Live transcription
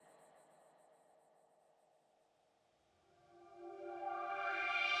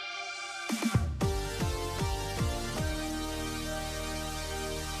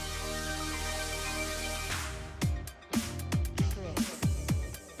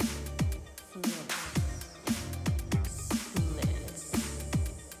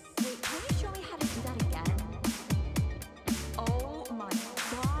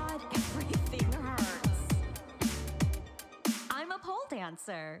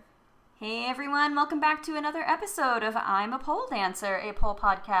Hey everyone, welcome back to another episode of I'm a Pole Dancer, a pole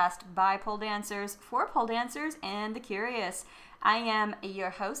podcast by pole dancers, for pole dancers, and the curious. I am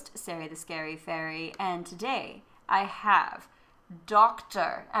your host, Sari the Scary Fairy, and today I have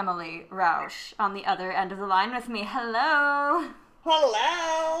Dr. Emily Rausch on the other end of the line with me. Hello!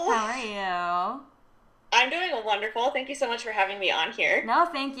 Hello! How are you? I'm doing wonderful. Thank you so much for having me on here. No,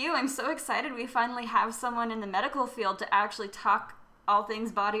 thank you. I'm so excited we finally have someone in the medical field to actually talk all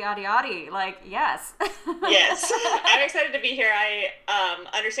things body, yaddy, yaddy. Like, yes. Yes. I'm excited to be here. I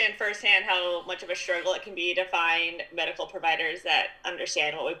understand firsthand how much of a struggle it can be to find medical providers that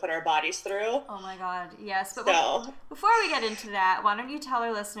understand what we put our bodies through. Oh my God, yes. But before we get into that, why don't you tell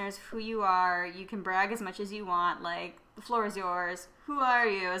our listeners who you are? You can brag as much as you want. Like, the floor is yours. Who are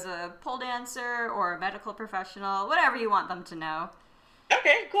you as a pole dancer or a medical professional? Whatever you want them to know.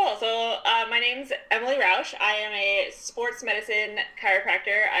 Okay, cool. So my name's Emily Rausch. I am a sports medicine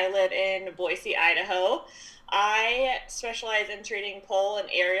chiropractor. I live in Boise, Idaho. I specialize in treating pole and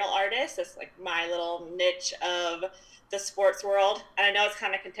aerial artists. That's like my little niche of the sports world. And I know it's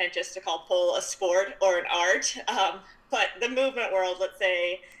kind of contentious to call pole a sport or an art, but the movement world, let's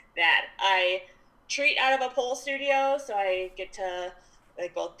say that. I treat out of a pole studio, so I get to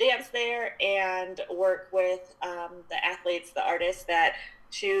both dance there and work with the athletes, the artists that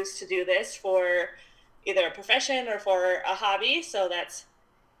choose to do this for either a profession or for a hobby. So that's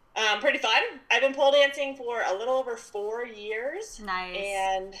pretty fun. I've been pole dancing for a little over 4 years. Nice.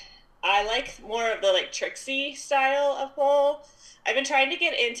 And I like more of the tricksy style of pole. I've been trying to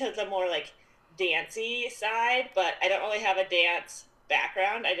get into the more dancey side, but I don't really have a dance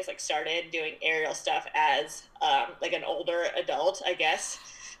background. I just started doing aerial stuff as an older adult, I guess,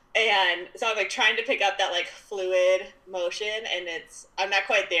 and so I'm trying to pick up that fluid motion, and I'm not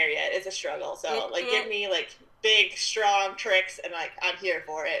quite there yet. It's a struggle. So give me big strong tricks, and I'm here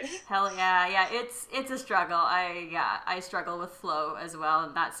for it. Hell yeah. It's a struggle. I struggle with flow as well,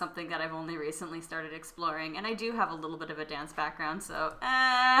 and that's something that I've only recently started exploring, and I do have a little bit of a dance background, so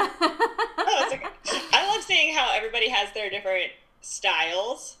Oh, it's okay. I love seeing how everybody has their different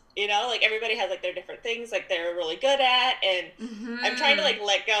styles, everybody has their different things they're really good at, and I'm trying to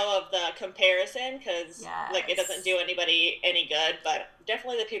let go of the comparison, because it doesn't do anybody any good. But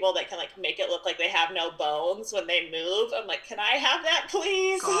definitely the people that can make it look like they have no bones when they move, I'm can I have that,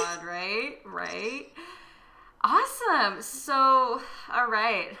 please? God, right. Awesome. So, all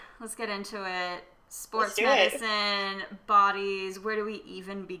right, let's get into it. Sports medicine, bodies, where do we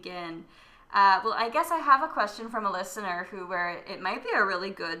even begin? Well, I guess I have a question from a listener where it might be a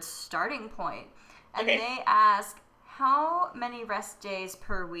really good starting point. And They ask, how many rest days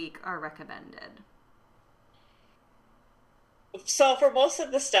per week are recommended? So for most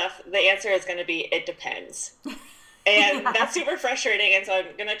of the stuff, the answer is going to be, it depends. And that's super frustrating. And so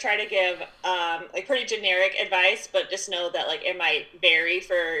I'm going to try to give pretty generic advice, but just know that it might vary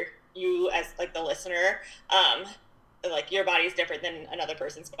for you as the listener. Your body's different than another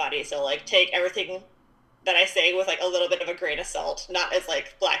person's body, so take everything that I say with a little bit of a grain of salt, not as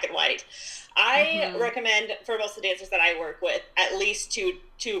black and white. I recommend for most of the dancers that I work with at least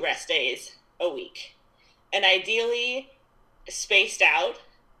two rest days a week, and ideally spaced out.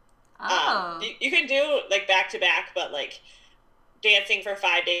 You can do back to back, but dancing for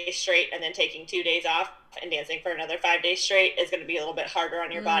 5 days straight and then taking 2 days off and dancing for another 5 days straight is going to be a little bit harder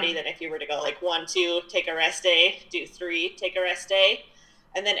on your body than if you were to go 1, 2, take a rest day, do 3, take a rest day.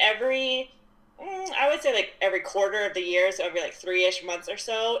 And then I would say every quarter of the year, so every 3-ish months or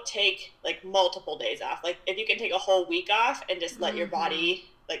so, take multiple days off. If you can take a whole week off and just let your body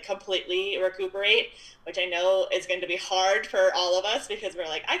completely recuperate, which I know is going to be hard for all of us, because we're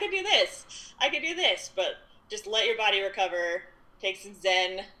I could do this, but just let your body recover. Take some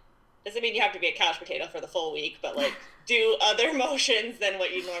Zen. Doesn't mean you have to be a couch potato for the full week, but do other motions than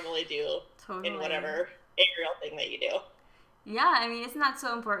what you normally do in whatever aerial thing that you do. Yeah, I mean, isn't that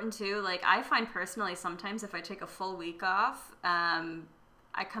so important too? I find personally sometimes if I take a full week off,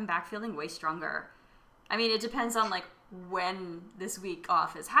 I come back feeling way stronger. I mean, it depends on when this week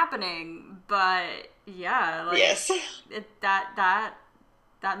off is happening, but yeah, yes. That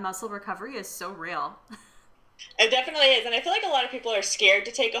muscle recovery is so real. It definitely is. And I feel like a lot of people are scared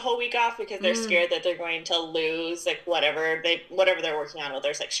to take a whole week off because they're Mm, scared that they're going to lose like whatever they're working on, whether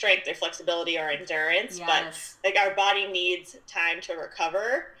it's like strength or flexibility or endurance. But yes. like our body needs time to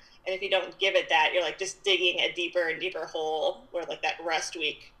recover. And if you don't give it that, you're like just digging a deeper and deeper hole where like that rest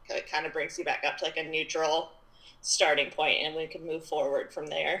week kind of brings you back up to like a neutral starting point and we can move forward from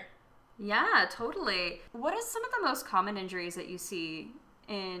there. Yeah, totally. What are some of the most common injuries that you see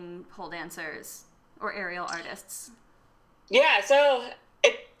in pole dancers or aerial artists? Yeah, so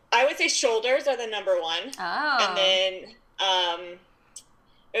I would say shoulders are the number one. And Oh. then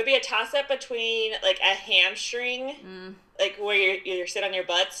it would be a toss up between like a hamstring, Mm, like where you sit on your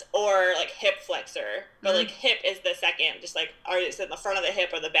butts, or like hip flexor. But mm. like hip is the second, just like are it in the front of the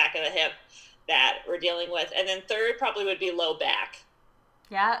hip or the back of the hip that we're dealing with. And then third probably would be low back.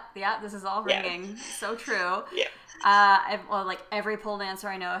 Yeah, yeah, this is all Yeah. ringing. So true. Yeah. Well, like every pole dancer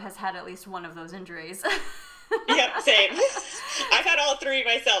I know has had at least one of those injuries. Yep, same. I've had all three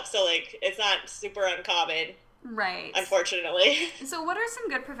myself, so like it's not super uncommon, Right. unfortunately. So, what are some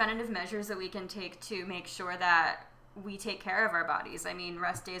good preventative measures that we can take to make sure that we take care of our bodies? I mean,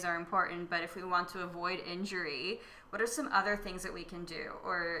 rest days are important, but if we want to avoid injury, what are some other things that we can do?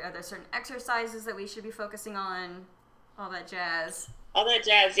 Or are there certain exercises that we should be focusing on? All that jazz. All that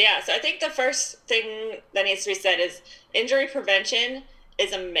jazz, yeah. So I think the first thing that needs to be said is injury prevention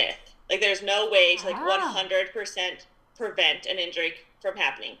is a myth. Like there's no way to like Ah, 100% prevent an injury from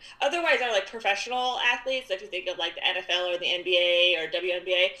happening. Otherwise, our like professional athletes, if you think of like the NFL or the NBA or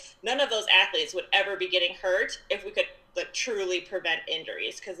WNBA, none of those athletes would ever be getting hurt if we could like truly prevent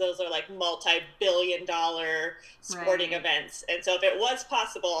injuries because those are like multi-billion-dollar sporting right. events. And so if it was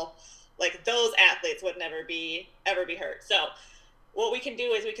possible, like those athletes would never be ever be hurt. So what we can do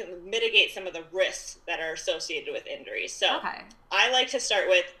is we can mitigate some of the risks that are associated with injuries. So Okay. I like to start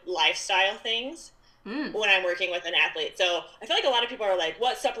with lifestyle things Mm. when I'm working with an athlete. So I feel like a lot of people are like,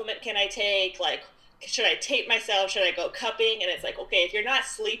 what supplement can I take? Like, should I tape myself? Should I go cupping? And it's like, okay, if you're not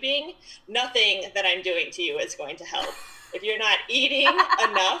sleeping, nothing that I'm doing to you is going to help. If you're not eating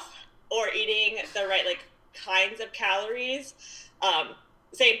enough or eating the right like kinds of calories, um,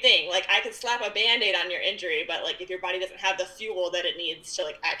 same thing. Like I could slap a band-aid on your injury, but like if your body doesn't have the fuel that it needs to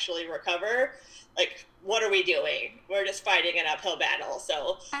like actually recover, like what are we doing? We're just fighting an uphill battle.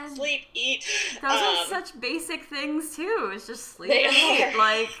 So And sleep, eat. those are Um, such basic things too. It's just sleep they and are. eat.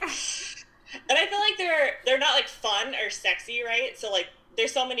 Like, And I feel like they're not like fun or sexy, right? So like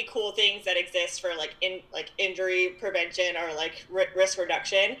there's so many cool things that exist for like injury prevention or like risk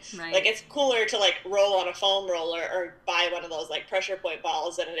reduction. Like right. it's cooler to like roll on a foam roller or buy one of those like pressure point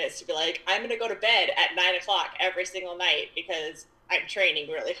balls than it is to be like I'm gonna go to bed at 9 o'clock every single night because I'm training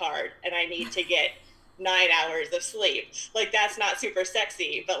really hard and I need to get 9 hours of sleep. Like that's not super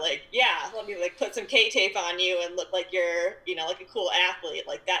sexy, but like yeah, let me like put some K-tape on you and look like you're like a cool athlete.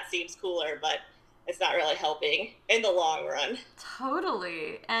 Like that seems cooler, but it's not really helping in the long run.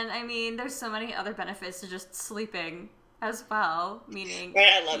 Totally. And I mean, there's so many other benefits to just sleeping as well. Meaning, Right?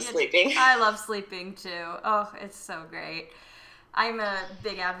 I love you, sleeping. I love sleeping too. Oh, it's so great. I'm a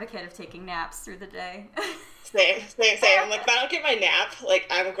big advocate of taking naps through the day. Same. Like if I don't get my nap, like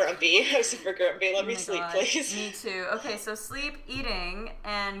I'm grumpy. I'm super grumpy. Oh Let me my sleep, god, please. me too. Okay, so sleep, eating,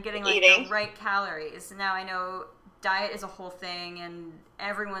 and getting like the Eating. right calories. Now I know diet is a whole thing, and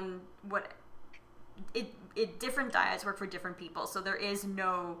everyone what it different diets work for different people. So there is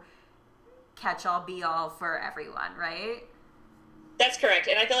no catch all be all for everyone, right? That's correct.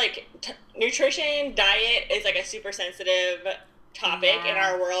 And I feel like nutrition, diet is like a super sensitive topic in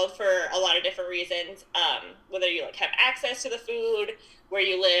Yeah. our world for a lot of different reasons. Whether you like have access to the food where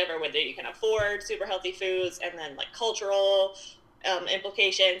you live or whether you can afford super healthy foods and then like cultural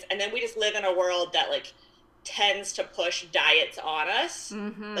implications. And then we just live in a world that like tends to push diets on us. Like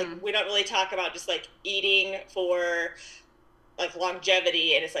Mm-hmm. we don't really talk about just like eating for like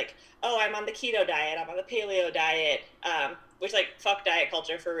longevity and it's like oh I'm on the keto diet, I'm on the paleo diet, which like fuck diet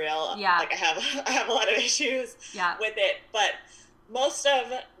culture for real. Yeah. Like I have I have a lot of issues Yeah. with it, but most of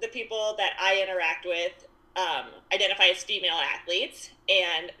the people that I interact with identify as female athletes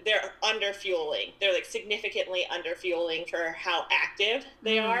and they're under fueling, they're like significantly under fueling for how active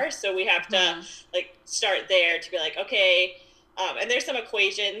they Mm-hmm. are, so we have to like start there to be like okay, and there's some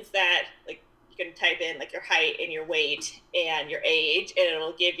equations that like you can type in like your height and your weight and your age and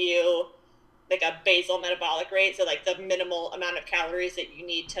it'll give you like a basal metabolic rate, so like the minimal amount of calories that you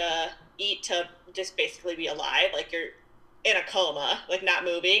need to eat to just basically be alive, like you're in a coma, like not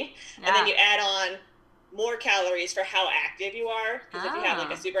moving, and then Yeah. you add on more calories for how active you are. Because if you have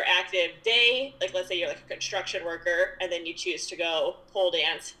like a super active day, like let's say you're like a construction worker and then you choose to go pole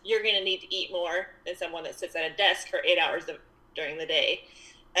dance, you're going to need to eat more than someone that sits at a desk for 8 hours during the day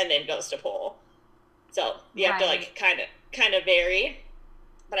and then goes to pole. So you have to like kind of vary.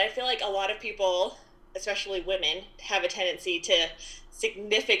 But I feel like a lot of people, especially women, have a tendency to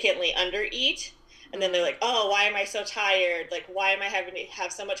significantly undereat. And then they're like, oh, why am I so tired? Like, why am I having to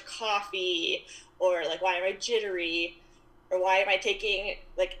have so much coffee? Or like, why am I jittery? Or why am I taking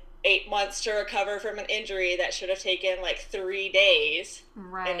like 8 months to recover from an injury that should have taken like 3 days?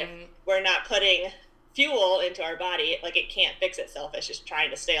 Right. And if we're not putting fuel into our body, like it can't fix itself. It's just trying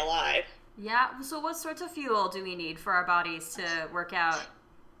to stay alive. Yeah. So what sorts of fuel do we need for our bodies to work out?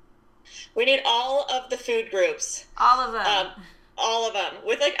 We need all of the food groups. All of them. All of them.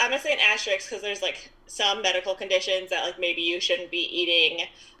 With like, I'm gonna say an asterisk because there's like some medical conditions that like maybe you shouldn't be eating.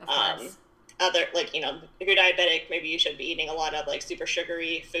 Other, like, you know, if you're diabetic, maybe you shouldn't be eating a lot of like super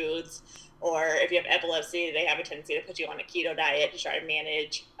sugary foods. Or if you have epilepsy, they have a tendency to put you on a keto diet to try to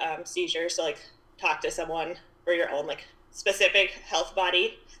manage seizures. So like talk to someone for your own like specific health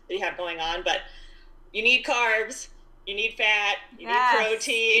body that you have going on. But you need carbs, you need fat, you need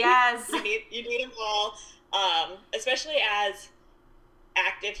protein, you need them all. Especially as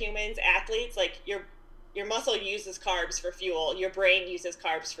active humans, athletes, like your muscle uses carbs for fuel. Your brain uses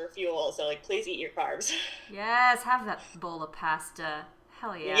carbs for fuel. So like, please eat your carbs. Yes, have that bowl of pasta.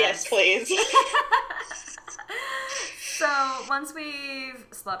 Hell yes. Yes, please. So once we've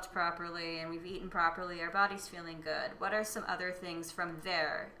slept properly and we've eaten properly, our body's feeling good. What are some other things from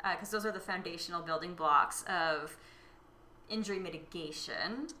there? Because those are the foundational building blocks of injury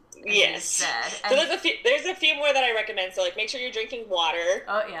mitigation. Yes. So there's a few more that I recommend. So like, make sure you're drinking water.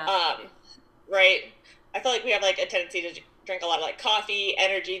 Oh yeah. Right. I feel like we have like a tendency to drink a lot of like coffee,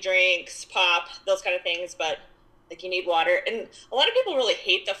 energy drinks, pop, those kind of things, but like you need water. And a lot of people really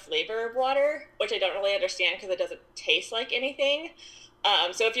hate the flavor of water, which I don't really understand because it doesn't taste like anything.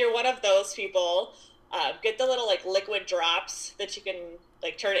 So if you're one of those people, get the little like liquid drops that you can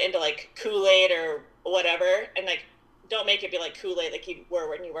like turn it into like Kool-Aid or whatever, and like don't make it be like Kool-Aid like you were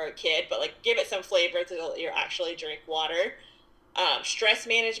when you were a kid, but like give it some flavor so you actually drink water. Stress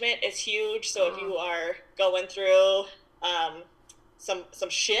management is huge. So if you are going through some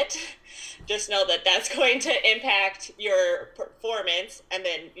shit, just know that that's going to impact your performance and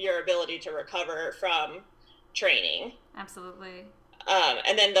then your ability to recover from training. Absolutely.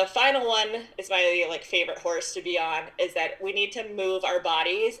 And then the final one is my like favorite horse to be on, is that we need to move our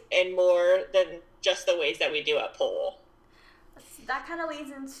bodies in more than just the ways that we do at pole. That kind of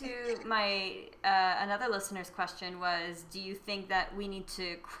leads into my another listener's question was, do you think that we need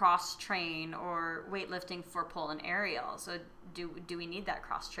to cross-train or weightlifting for pole and aerial? So do we need that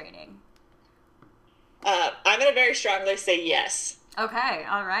cross-training? I'm going to very strongly say yes. Okay,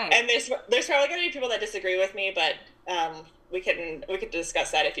 all right. And there's probably going to be people that disagree with me, but we can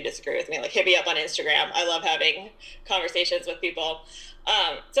discuss that if you disagree with me. Like, hit me up on Instagram. I love having conversations with people.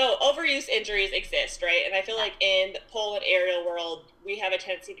 So overuse injuries exist, right? And I feel like in the pole and aerial world, we have a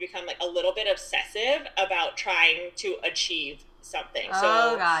tendency to become like a little bit obsessive about trying to achieve something.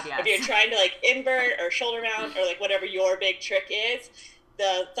 Oh, God, yes. If you're trying to like invert or shoulder mount or like whatever your big trick is,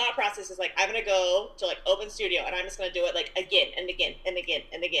 the thought process is like, I'm going to go to like open studio and I'm just going to do it like again and again and again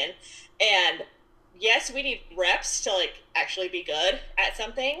and again. And yes, we need reps to like actually be good at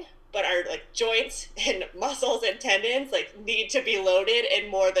something, but our like joints and muscles and tendons like need to be loaded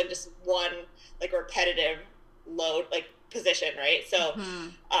in more than just one like repetitive load like position, right? So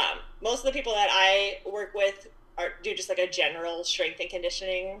most of the people that I work with do just like a general strength and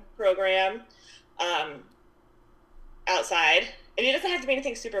conditioning program outside. And it doesn't have to be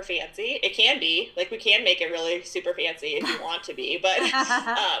anything super fancy. It can be, like, we can make it really super fancy if you want to be, but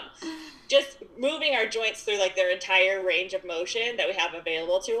just moving our joints through like their entire range of motion that we have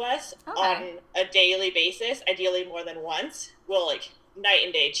available to us on a daily basis, ideally more than once, will like night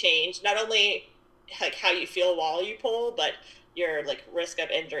and day change not only like how you feel while you pull, but your like risk of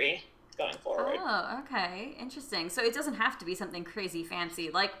injury going forward. Oh, okay. Interesting. So it doesn't have to be something crazy fancy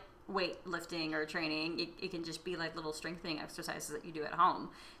like weightlifting or training. It can just be like little strengthening exercises that you do at home.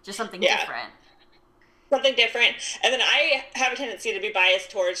 Just something different. Something different. And then I have a tendency to be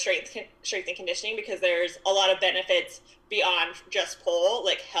biased towards strength and conditioning because there's a lot of benefits beyond just pole,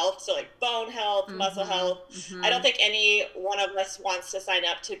 like health. So like bone health, muscle health. I don't think any one of us wants to sign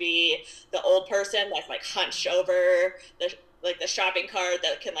up to be the old person that's like hunched over the shopping cart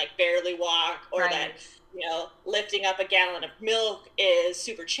that can like barely walk, or that, you know, lifting up a gallon of milk is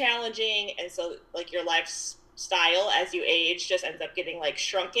super challenging. And so like your lifestyle as you age just ends up getting like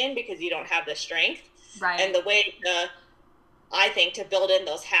shrunken because you don't have the strength. Right. And the way I think to build in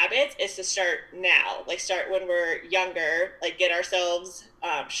those habits is to start now, like start when we're younger, like get ourselves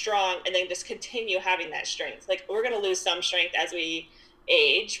strong, and then just continue having that strength. Like we're going to lose some strength as we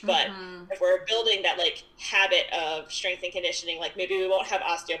age, but if we're building that like habit of strength and conditioning, like maybe we won't have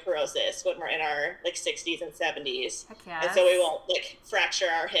osteoporosis when we're in our like 60s and 70s. Heck yes. And so we won't like fracture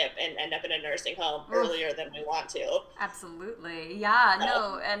our hip and end up in a nursing home earlier than we want to. Absolutely. Yeah,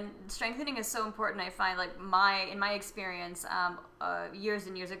 no, and strengthening is so important. I find like in my experience, years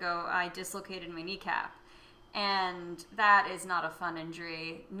and years ago, I dislocated my kneecap. And that is not a fun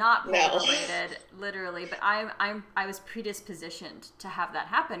injury, not pain related, literally. But I was predispositioned to have that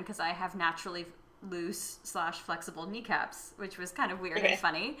happen because I have naturally loose / flexible kneecaps, which was kind of weird and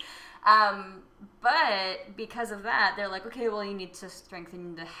funny. But because of that, they're like, okay, well, you need to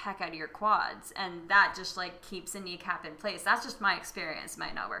strengthen the heck out of your quads, and that just like keeps a kneecap in place. That's just my experience.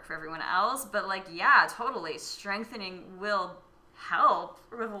 Might not work for everyone else, but like, yeah, totally, strengthening will help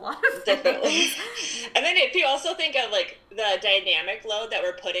with a lot of things. Definitely. And then if you also think of like the dynamic load that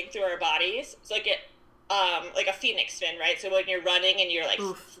we're putting through our bodies, so like a phoenix spin, right? So when you're running and you're like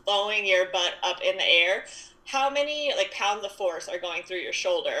throwing your butt up in the air, how many like pounds of force are going through your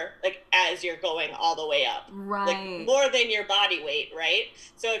shoulder like as you're going all the way up? Right. Like more than your body weight, right?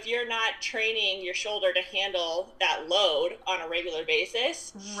 So if you're not training your shoulder to handle that load on a regular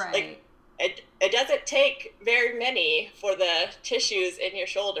basis, like it doesn't take very many for the tissues in your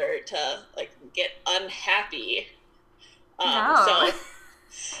shoulder to like get unhappy. So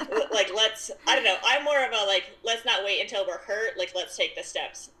like I don't know, I'm more of a like, let's not wait until we're hurt, like let's take the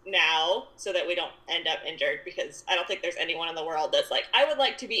steps now so that we don't end up injured, because I don't think there's anyone in the world that's like, I would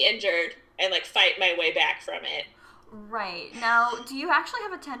like to be injured and like fight my way back from it. Right. Now, do you actually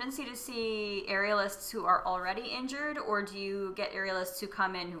have a tendency to see aerialists who are already injured, or do you get aerialists who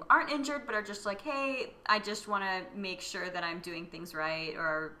come in who aren't injured but are just like, hey, I just want to make sure that I'm doing things right,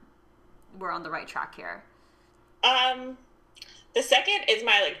 or we're on the right track here? The second is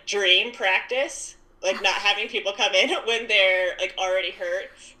my like dream practice, like not having people come in when they're like already hurt,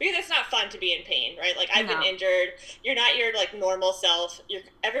 because it's not fun to be in pain, right? Like I've been injured. You're not your like normal self.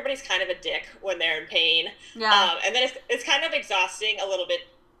 Everybody's kind of a dick when they're in pain. Yeah. And then it's kind of exhausting a little bit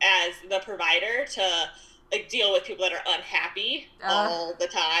as the provider to like deal with people that are unhappy all the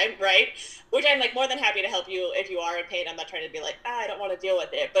time, right? Which I'm like more than happy to help you if you are in pain. I'm not trying to be like, I don't want to deal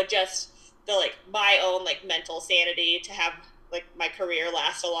with it, but just the like my own like mental sanity to have like my career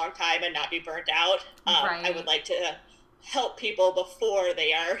last a long time and not be burnt out. I would like to help people before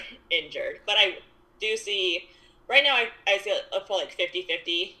they are injured. But I do see, right now I see a like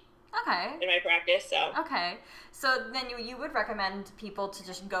 50-50 in my practice. So okay. So then you would recommend people to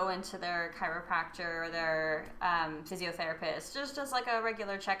just go into their chiropractor or their physiotherapist just as like a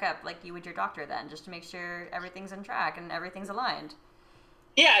regular checkup, like you would your doctor then, just to make sure everything's on track and everything's aligned.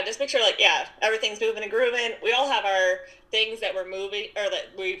 Yeah, just make sure like, everything's moving and grooving. We all have our things that we're moving or that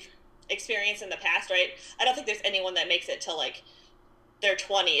we've experienced in the past, right? I don't think there's anyone that makes it to like their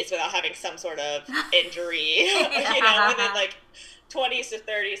 20s without having some sort of injury, within like 20s to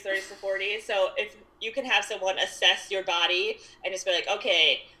 30s, 30s to 40s. So if you can have someone assess your body and just be like,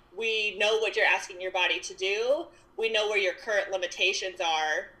 okay, we know what you're asking your body to do. We know where your current limitations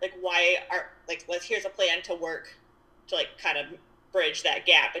are. Like here's a plan to work to like kind of bridge that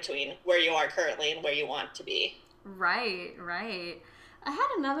gap between where you are currently and where you want to be. Right. I had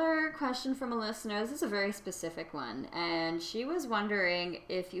another question from a listener. This is a very specific one, and she was wondering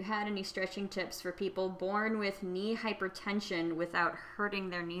if you had any stretching tips for people born with knee hypertension without hurting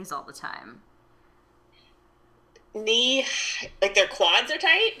their knees all the time. Knee, like their quads are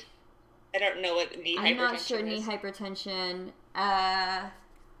tight? I don't know what knee hypertension is. I'm not sure knee hypertension. I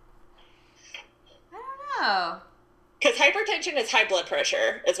don't know. Because hypertension is high blood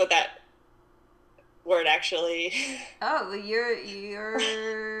pressure, is what that word actually. Oh, you're.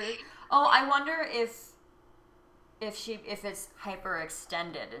 Oh, I wonder if it's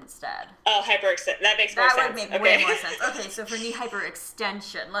hyperextended instead. Oh, hyperextend. That makes more sense. That would make way more sense. Okay, so for knee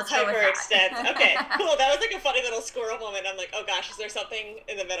hyperextension, let's go with that. Hyperextend. Okay, cool. That was like a funny little squirrel moment. I'm like, oh gosh, is there something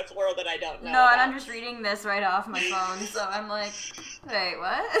in the medical world that I don't know? No, and I'm just reading this right off my phone, so I'm like, wait,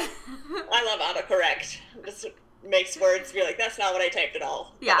 what? I love autocorrect. Just makes words be like, that's not what I typed at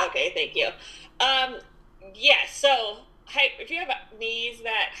all. Yeah. But okay, thank you. So if you have knees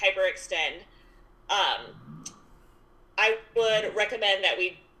that hyperextend, I would recommend that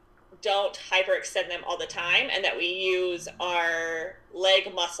we don't hyperextend them all the time and that we use our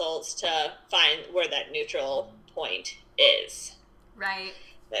leg muscles to find where that neutral point is. Right.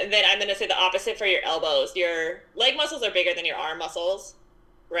 And then I'm going to say the opposite for your elbows. Your leg muscles are bigger than your arm muscles,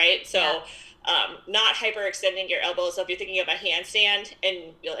 right? So not hyperextending your elbows. So if you're thinking of a handstand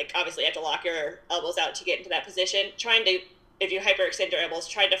and you like obviously you have to lock your elbows out to get into that position, if you hyperextend your elbows,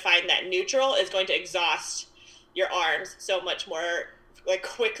 trying to find that neutral is going to exhaust your arms so much more like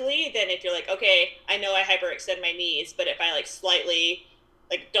quickly than if you're like, okay, I know I hyperextend my knees, but if I like slightly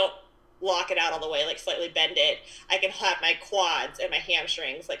like don't lock it out all the way, like slightly bend it, I can have my quads and my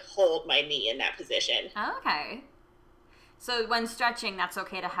hamstrings like hold my knee in that position. Okay. So when stretching, that's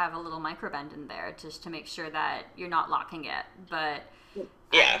okay to have a little microbend in there just to make sure that you're not locking it. But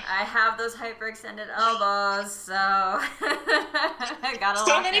yeah, I have those hyperextended elbows, so I gotta so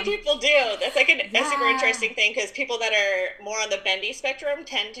lock many them. people do. That's like a super interesting thing because people that are more on the bendy spectrum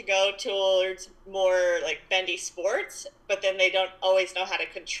tend to go towards more like bendy sports, but then they don't always know how to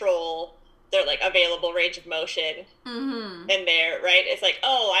control their like available range of motion in there, right? It's like,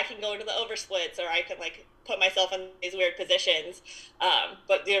 oh, I can go into the oversplits, or I can like put myself in these weird positions,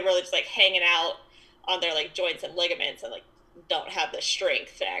 but they're really just like hanging out on their like joints and ligaments and like don't have the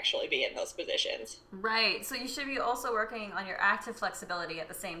strength to actually be in those positions. Right. So you should be also working on your active flexibility at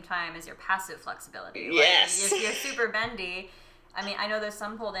the same time as your passive flexibility. Yes. Like if you're super bendy, I mean, I know there's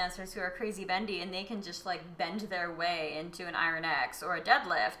some pole dancers who are crazy bendy and they can just like bend their way into an Iron X or a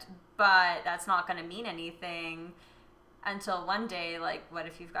deadlift, but that's not going to mean anything until one day, like, what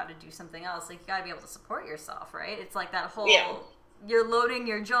if you've got to do something else? Like, you got to be able to support yourself, right? It's like that whole, you're loading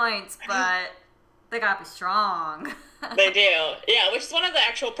your joints, but they got to be strong. They do. Yeah, which is one of the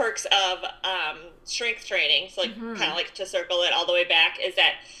actual perks of strength training. So, like, kind of like to circle it all the way back, is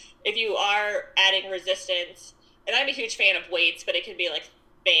that if you are adding resistance, and I'm a huge fan of weights, but it can be like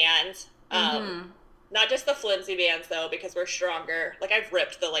bands. Not just the flimsy bands, though, because we're stronger. Like, I've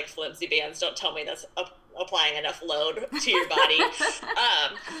ripped the, like, flimsy bands. Don't tell me that's applying enough load to your body.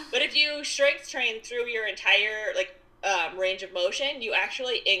 But if you strength train through your entire, like, range of motion, you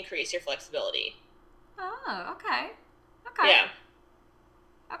actually increase your flexibility. Oh, okay. Okay. Yeah.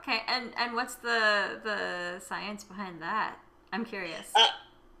 Okay, and what's the science behind that? I'm curious.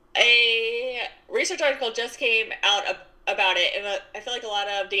 A research article just came out about it, and I feel like a lot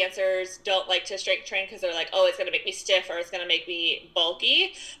of dancers don't like to strength train because they're like, oh, it's going to make me stiff or it's going to make me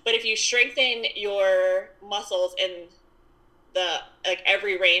bulky. But if you strengthen your muscles in the like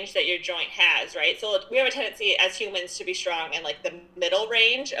every range that your joint has, right? So we have a tendency as humans to be strong in like the middle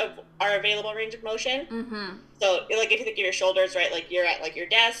range of our available range of motion. So like if you think of your shoulders, right, like you're at like your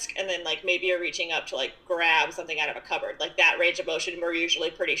desk and then like maybe you're reaching up to like grab something out of a cupboard, like that range of motion we're usually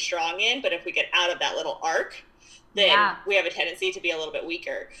pretty strong in. But if we get out of that little arc, then we have a tendency to be a little bit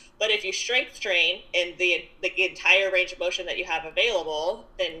weaker. But if you strength train in the entire range of motion that you have available,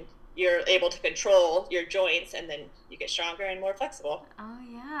 then you're able to control your joints, and then you get stronger and more flexible. Oh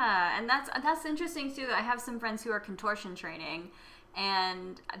yeah, and that's interesting too. I have some friends who are contortion training,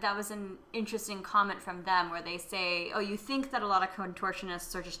 and that was an interesting comment from them where they say, oh, you think that a lot of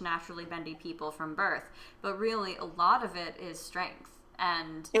contortionists are just naturally bendy people from birth, but really a lot of it is strength.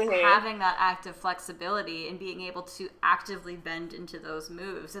 And having that active flexibility and being able to actively bend into those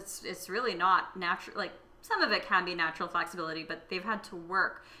moves, it's really not natural. Like, some of it can be natural flexibility, but they've had to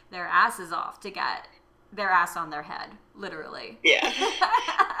work their asses off to get their ass on their head, literally. Yeah.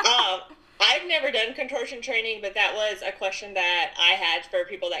 I've never done contortion training, but that was a question that I had for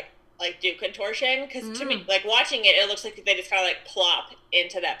people that like do contortion, because to me, like watching it, it looks like they just kind of like plop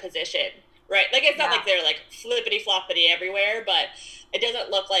into that position, right? Like it's not like they're like flippity floppity everywhere, but it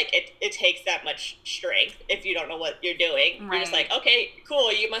doesn't look like it takes that much strength if you don't know what you're doing. Right. You're just like, okay,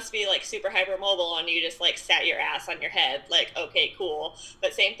 cool, you must be like super hypermobile and you just like sat your ass on your head. Like, okay, cool.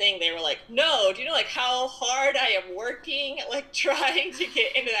 But same thing, they were like, no, do you know like how hard I am working, like trying to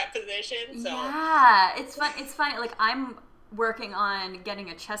get into that position? So yeah, it's fun. It's funny. Like I'm working on getting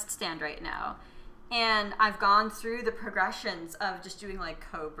a chest stand right now. And I've gone through the progressions of just doing like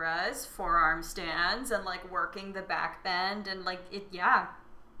cobras, forearm stands, and like working the back bend and like it,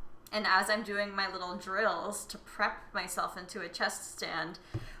 And as I'm doing my little drills to prep myself into a chest stand,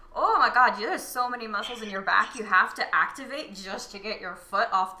 oh my God, there's so many muscles in your back you have to activate just to get your foot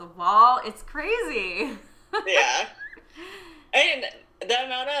off the wall. It's crazy. Yeah. And the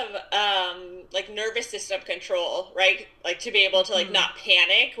amount of like nervous system control, right? Like to be able to like not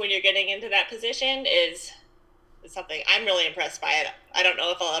panic when you're getting into that position is something I'm really impressed by. It. I don't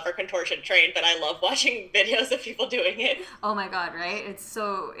know if I'll ever contortion train, but I love watching videos of people doing it. Oh my God, right?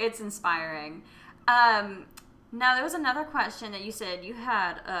 It's inspiring. Now there was another question that you said you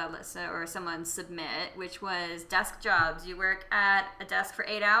had Alyssa or someone submit, which was desk jobs. You work at a desk for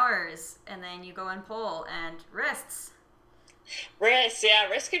 8 hours and then you go and pull, and wrists. Wrists, yeah.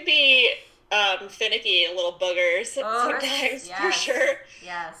 Wrists could be finicky little boogers sometimes, for sure.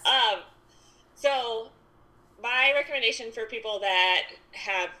 Yes. So my recommendation for people that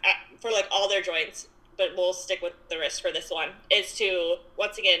have, for like all their joints, but we'll stick with the wrist for this one, is to,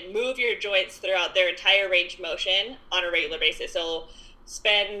 once again, move your joints throughout their entire range of motion on a regular basis. So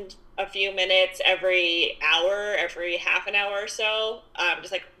spend a few minutes every hour, every half an hour or so,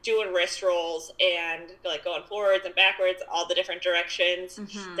 just like doing wrist rolls and like going forwards and backwards, all the different directions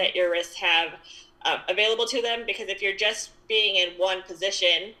that your wrists have available to them. Because if you're just being in one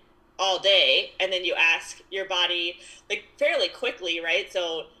position all day and then you ask your body like fairly quickly, right?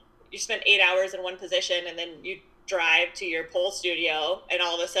 So you spend 8 hours in one position and then you drive to your pole studio and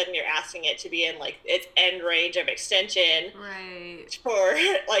all of a sudden you're asking it to be in like its end range of extension, right, for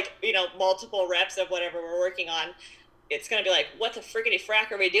like, you know, multiple reps of whatever we're working on. It's going to be like, what the frickety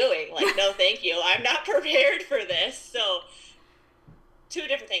frack are we doing? Like, no, thank you. I'm not prepared for this. So two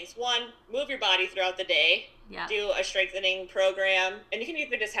different things. One, move your body throughout the day. Yeah. Do a strengthening program. And you can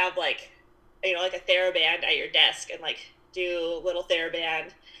even just have like, you know, like a TheraBand at your desk and like do little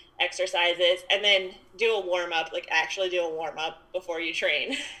TheraBand exercises, and then do a warm-up, like actually do a warm-up before you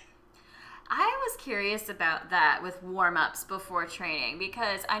train. I was curious about that with warm-ups before training,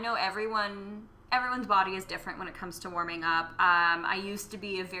 because I know everyone's body is different when it comes to warming up. I used to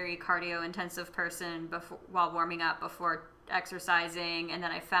be a very cardio-intensive person while warming up before exercising, and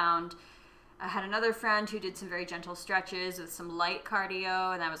then I had another friend who did some very gentle stretches with some light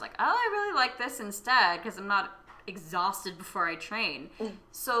cardio, and I was like, oh, I really like this instead because I'm not exhausted before I train.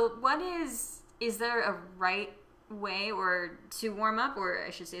 So is there a right way or to warm up, or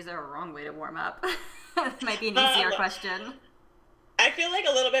I should say, is there a wrong way to warm up? That might be an easier question. I feel like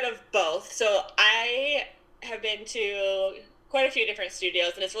a little bit of both. So I have been to quite a few different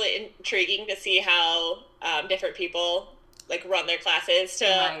studios, and it's really intriguing to see how different people like run their classes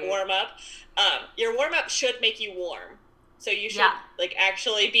to warm up. Your warm up should make you warm. So you should like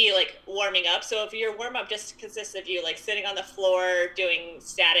actually be like warming up. So if your warm up just consists of you like sitting on the floor doing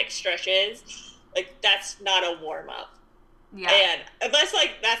static stretches, like that's not a warm up. Yeah. And unless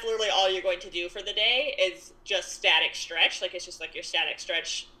like that's literally all you're going to do for the day is just static stretch, like it's just like your static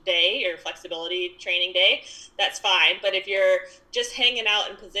stretch day, your flexibility training day, that's fine. But if you're just hanging out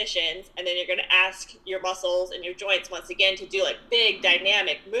in positions and then you're going to ask your muscles and your joints once again to do like big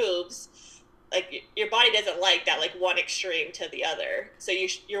dynamic moves, like your body doesn't like that, like one extreme to the other. So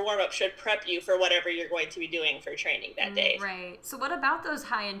your warm up should prep you for whatever you're going to be doing for training that day. Right. So what about those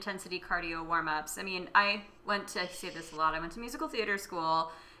high intensity cardio warm ups? I mean, I say this a lot. I went to musical theater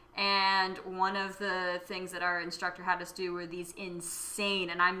school, and one of the things that our instructor had us do were these insane,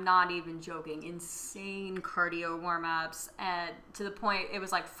 and I'm not even joking, insane cardio warm ups, and to the point it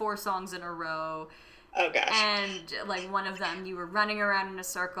was like 4 songs in a row. Oh gosh. And like one of them, you were running around in a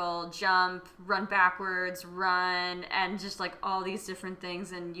circle, jump, run backwards, run, and just like all these different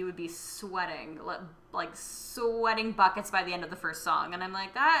things, and you would be sweating, like sweating buckets by the end of the first song. And I'm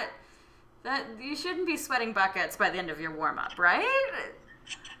like, that you shouldn't be sweating buckets by the end of your warm up, right?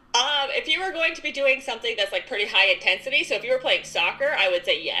 If you were going to be doing something that's like pretty high intensity, so if you were playing soccer, I would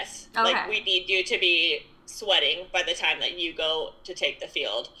say yes. Okay. Like we need you to be sweating by the time that you go to take the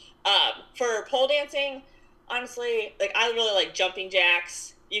field. For pole dancing, honestly, like I really like jumping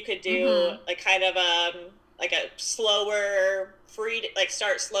jacks. You could do like kind of like a slower like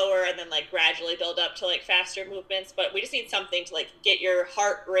start slower and then like gradually build up to like faster movements. But we just need something to like get your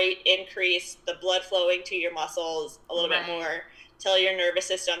heart rate increase, the blood flowing to your muscles a little bit more, tell your nervous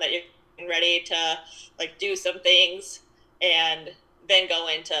system that you're ready to like do some things, and then go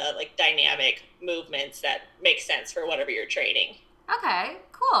into like dynamic movements that make sense for whatever you're training. Okay,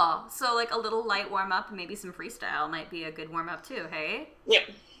 cool. So like a little light warm up, maybe some freestyle might be a good warm up too, hey? Yep.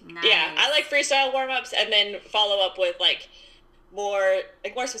 Nice. Yeah, I like freestyle warm ups, and then follow up with like more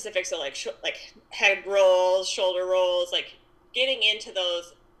specific. So like like head rolls, shoulder rolls, like getting into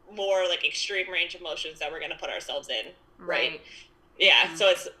those more like extreme range of motions that we're going to put ourselves in. Right. Yeah. So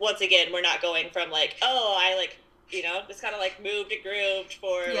it's, once again, we're not going from like, oh, I like, you know, just kind of like moved and grooved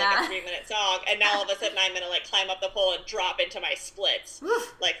for like a 3-minute song, and now all of a sudden I'm gonna like climb up the pole and drop into my splits.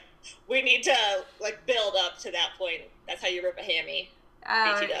 Like we need to like build up to that point. That's how you rip a hammy.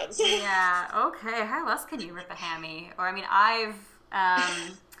 BT dubs. Yeah. Okay. How else can you rip a hammy? Or I mean, I've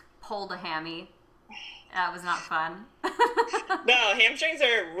pulled a hammy. That was not fun. No, hamstrings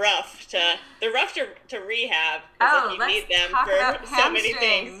are rough to rehab. Like you need them for so many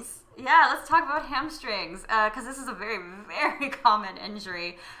things. Yeah, let's talk about hamstrings, because this is a very, very common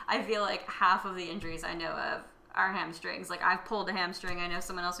injury. I feel like half of the injuries I know of are hamstrings. Like, I've pulled a hamstring. I know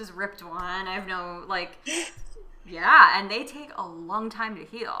someone else who's ripped one. I know, like, yeah, and they take a long time to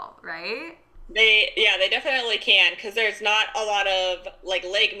heal, right? They definitely can, because there's not a lot of, like,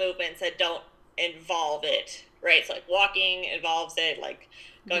 leg movements that don't involve it, right? So like walking involves it, like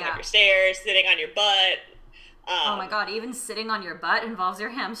going up your stairs, sitting on your butt. Oh my god, even sitting on your butt involves your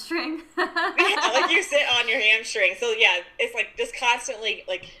hamstring. Yeah, like you sit on your hamstring. So yeah, it's like just constantly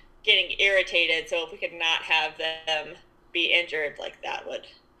like getting irritated. So if we could not have them be injured, like that would,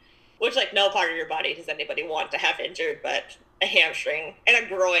 which like no part of your body does anybody want to have injured, but a hamstring and a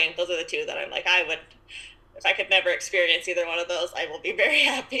groin, those are the two that I'm like, I would, if I could never experience either one of those, I will be very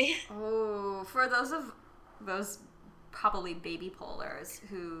happy. Oh, for those probably baby polars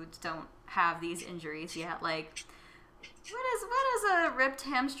who don't have these injuries yet, like, what does a ripped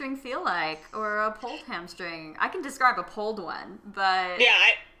hamstring feel like, or a pulled hamstring? I can describe a pulled one, but yeah,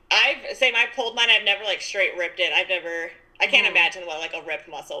 I've say my pulled mine. I've never like straight ripped it. I can't imagine what like a ripped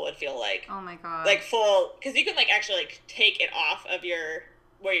muscle would feel like. Oh my god! Like full, because you can like actually like take it off of your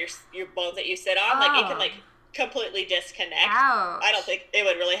bones that you sit on. Like it can like completely disconnect. Ouch. I don't think it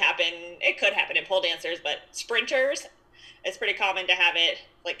would really happen. It could happen in pole dancers, but sprinters, it's pretty common to have it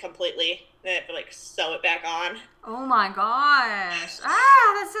like completely. Then have to like sew it back on. Oh my gosh!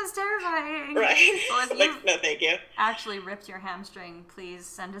 That sounds terrifying. Right? Well, if like, no, thank you. Actually ripped your hamstring, please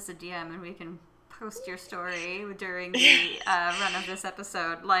send us a DM and we can post your story during the run of this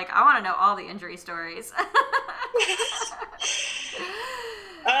episode. Like, I want to know all the injury stories.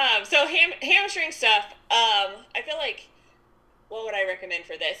 So hamstring stuff. I feel like, what would I recommend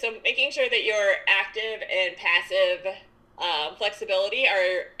for this? So making sure that your active and passive flexibility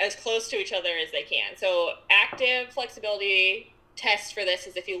are as close to each other as they can. So active flexibility test for this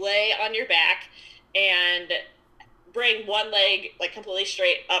is if you lay on your back and bring one leg like completely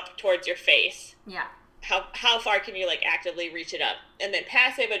straight up towards your face. Yeah. How far can you like actively reach it up? And then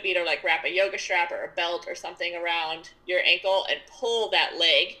passive would be to like wrap a yoga strap or a belt or something around your ankle and pull that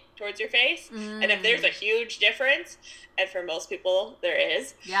leg towards your face. And if there's a huge difference, and for most people there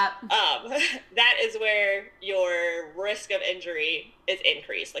is, that is where your risk of injury is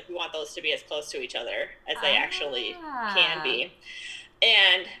increased. Like we want those to be as close to each other as they actually can be.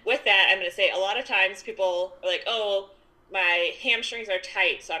 And with that, I'm going to say a lot of times people are like, oh, my hamstrings are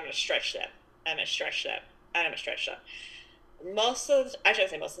tight, so I'm going to stretch them. I'm going to stretch them. I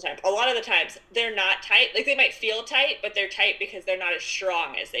shouldn't say most of the time. A lot of the times, they're not tight. Like, they might feel tight, but they're tight because they're not as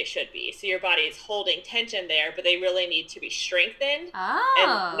strong as they should be. So your body is holding tension there, but they really need to be strengthened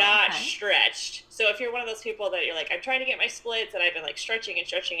and not stretched. So if you're one of those people that you're like, I'm trying to get my splits, and I've been, like, stretching,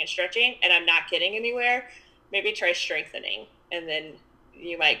 and I'm not getting anywhere, maybe try strengthening, and then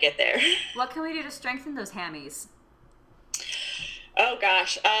you might get there. What can we do to strengthen those hammies? Oh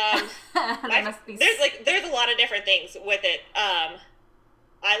gosh, there's a lot of different things with it. I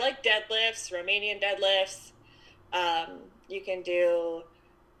like deadlifts, Romanian deadlifts. You can do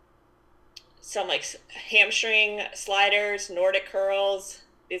some like hamstring sliders, Nordic curls.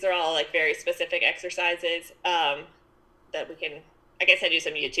 These are all like very specific exercises that we can. I guess I do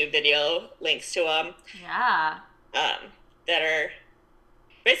some YouTube video links to them. Yeah. That are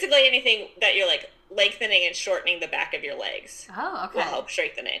basically anything that you're like lengthening and shortening the back of your legs. Oh, okay. Will help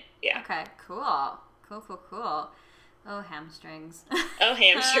strengthen it. Yeah. Okay, cool. Oh, hamstrings. Oh,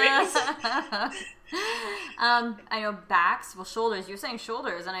 hamstrings. I know backs, shoulders. You're saying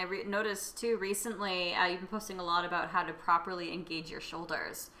shoulders, and I noticed too recently you've been posting a lot about how to properly engage your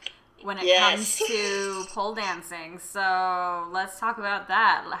shoulders when it comes to pole dancing. So let's talk about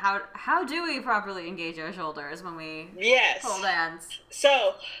that. How do we properly engage our shoulders when we pole dance?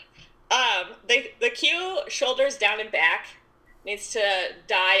 So the cue shoulders down and back needs to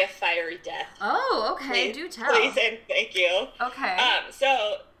die a fiery death. Oh, okay. Do tell. Please and thank you. Okay.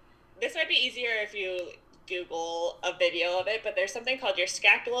 So this might be easier if you Google a video of it, but there's something called your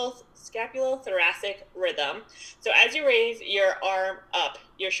scapulothoracic rhythm. So as you raise your arm up,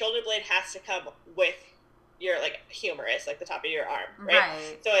 your shoulder blade has to come with your like humerus, like the top of your arm,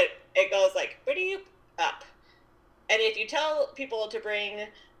 right? So it goes like pretty up. And if you tell people to bring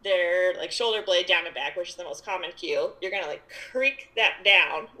their like shoulder blade down and back, which is the most common cue, you're gonna like creak that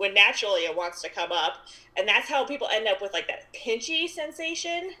down when naturally it wants to come up, and that's how people end up with like that pinchy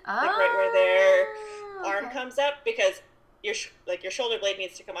sensation, like right where their arm comes up, because your shoulder blade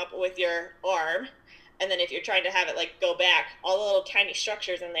needs to come up with your arm, and then if you're trying to have it like go back, all the little tiny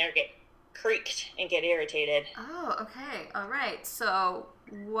structures in there get creaked and get irritated. Oh, okay, all right. So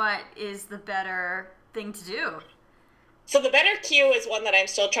what is the better thing to do? So the better cue is one that I'm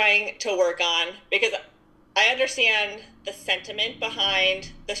still trying to work on, because I understand the sentiment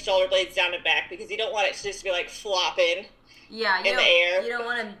behind the shoulder blades down and back, because you don't want it to just be like flopping in the air. You don't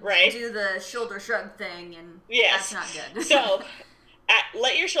want to do the shoulder shrug thing, and that's not good. So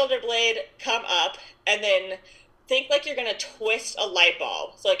let your shoulder blade come up, and then think like you're going to twist a light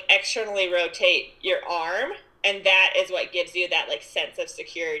bulb. So like externally rotate your arm, and that is what gives you that like sense of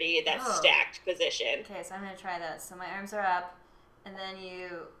security, that stacked position. Okay, so I'm going to try that. So my arms are up, and then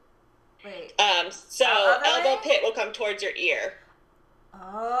you, wait. So elbow pit will come towards your ear.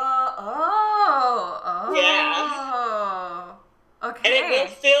 Oh. Yeah. Okay. And it will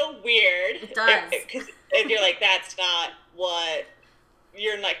feel weird. It does. If you're like, that's not what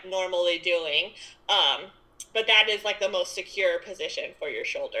you're like normally doing. But that is like the most secure position for your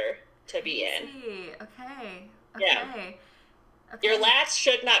shoulder to be in. Okay. Yeah. Okay. Your lats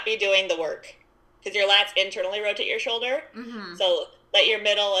should not be doing the work, because your lats internally rotate your shoulder. Mm-hmm. So let your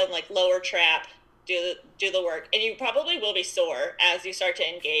middle and like lower trap do the work, and you probably will be sore as you start to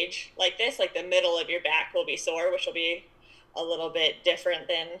engage like this. Like the middle of your back will be sore, which will be a little bit different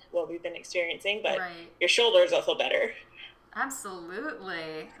than what we've been experiencing, but your shoulders will feel better.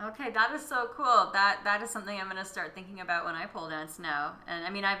 Absolutely. Okay, that is so cool. That is something I'm going to start thinking about when I pole dance now. And I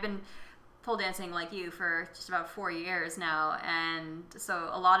mean, I've been pole dancing like you for just about 4 years now, and so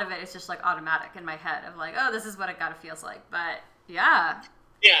a lot of it is just like automatic in my head of like, oh, this is what it gotta feels like. But yeah,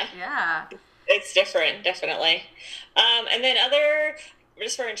 it's different, definitely. And then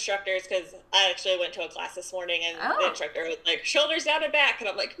just for instructors, because I actually went to a class this morning, and the instructor was like, shoulders down and back, and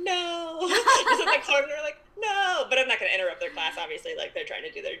I'm like, no. Just in my corner, like, no. But I'm not going to interrupt their class, obviously, like they're trying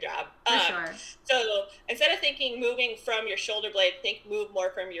to do their job. For sure. So instead of thinking moving from your shoulder blade, move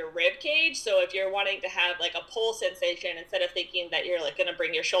more from your rib cage. So if you're wanting to have like a pull sensation, instead of thinking that you're like going to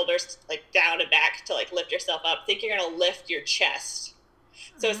bring your shoulders like down and back to like lift yourself up, think you're going to lift your chest.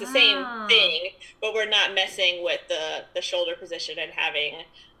 So it's the same thing, but we're not messing with the shoulder position and having,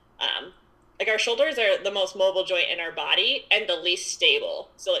 like our shoulders are the most mobile joint in our body and the least stable.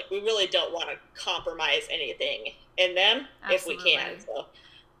 So like we really don't want to compromise anything in them. Absolutely. If we can. So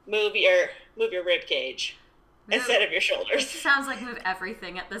move your rib cage instead of your shoulders. It sounds like move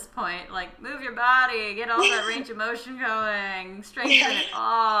everything at this point. Like move your body, get all that range of motion going, strengthen it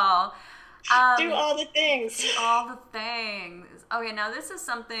all. Do all the things. Okay, now this is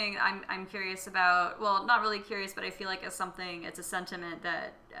something I'm curious about. Well, not really curious, but I feel like it's a sentiment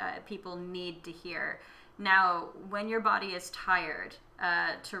that people need to hear. Now, when your body is tired,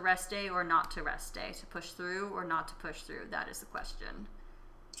 to rest day or not to rest day, to push through or not to push through, that is the question.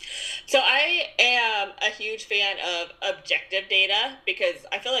 So I am a huge fan of objective data, because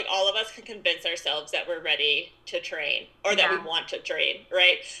I feel like all of us can convince ourselves that we're ready to train, or that we want to train,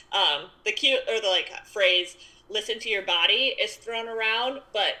 right? The cute, or the like phrase, listen to your body, is thrown around,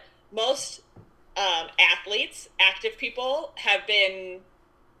 but most athletes, active people, have been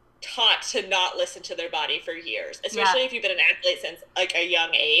taught to not listen to their body for years, especially if you've been an athlete since like a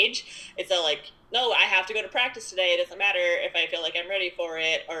young age. It's like, no, I have to go to practice today. It doesn't matter if I feel like I'm ready for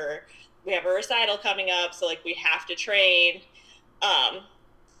it, or we have a recital coming up, so like we have to train.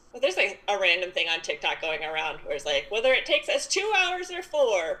 But there's like a random thing on TikTok going around where it's like, whether it takes us 2 hours or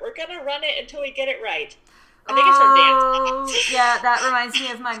 4, we're gonna run it until we get it right. I think it's from dance. Yeah, that reminds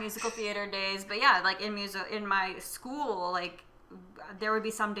me of my musical theater days. But yeah, like in my school, like there would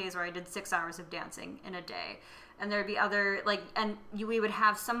be some days where I did 6 hours of dancing in a day. And there'd be other, like, we would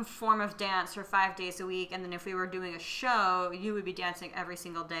have some form of dance for 5 days a week. And then if we were doing a show, you would be dancing every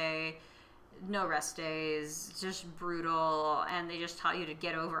single day, no rest days, just brutal. And they just taught you to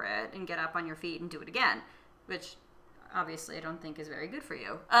get over it and get up on your feet and do it again, which obviously I don't think is very good for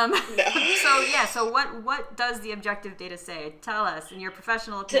you. No. So what does the objective data say? Tell us, in your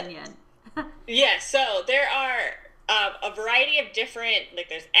professional opinion. So there are a variety of different, like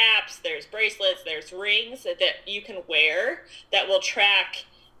there's apps, there's bracelets, there's rings that you can wear that will track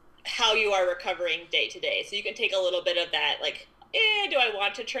how you are recovering day to day. So you can take a little bit of that, like, do I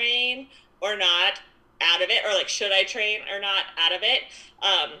want to train or not, out of it, or like, should I train or not, out of it.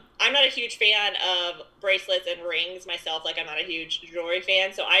 I'm not a huge fan of bracelets and rings myself. Like, I'm not a huge jewelry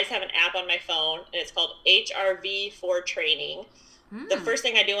fan. So I just have an app on my phone, and it's called HRV for Training. The first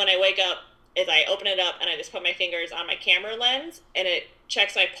thing I do when I wake up is I open it up and I just put my fingers on my camera lens, and it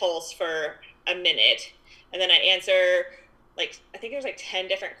checks my pulse for a minute. And then I answer, like, I think there's like 10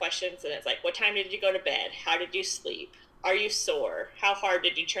 different questions, and it's like, what time did you go to bed? How did you sleep? Are you sore? How hard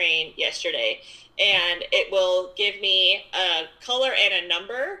did you train yesterday? And it will give me a color and a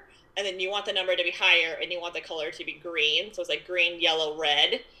number, and then you want the number to be higher and you want the color to be green. So it's like green, yellow,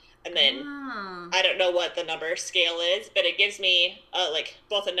 red. And then I don't know what the number scale is, but it gives me like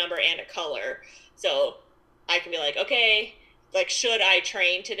both a number and a color. So I can be like, okay, like, should I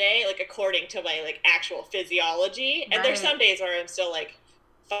train today? Like, according to my like actual physiology. And there's some days where I'm still like,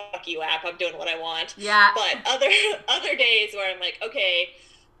 fuck you, app, I'm doing what I want. Yeah. But other days where I'm like, okay,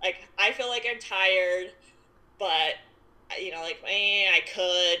 like I feel like I'm tired. but like, I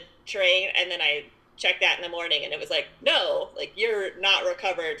could train. And then I checked that in the morning and it was like, no, like, you're not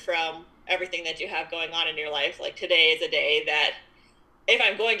recovered from everything that you have going on in your life. Like, today is a day that if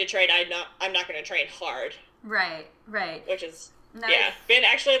I'm going to train, I'm not going to train hard. Right. Which is, been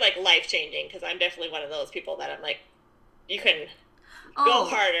actually like life changing, because I'm definitely one of those people that I'm like, you can go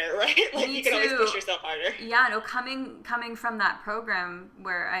harder, right? Like, you can always push yourself harder. Yeah, no, coming from that program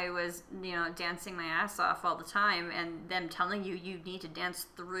where I was, dancing my ass off all the time, and them telling you need to dance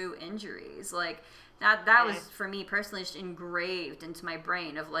through injuries, like that was, for me personally, just engraved into my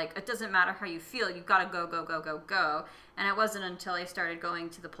brain of like, it doesn't matter how you feel, you gotta go. And it wasn't until I started going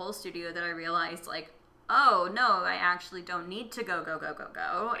to the pole studio that I realized, like, oh no, I actually don't need to go.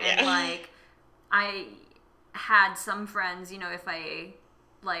 And like, I had some friends, if I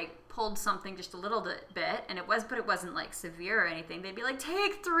like pulled something just a little bit, and it wasn't like severe or anything, they'd be like,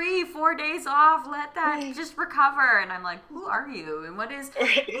 take 3-4 days off, let that just recover. And I'm like, who are you? And what is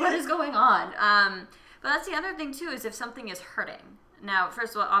going on? But that's the other thing too, is if something is hurting. Now,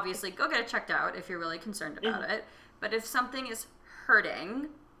 first of all, obviously go get it checked out if you're really concerned about it. But if something is hurting,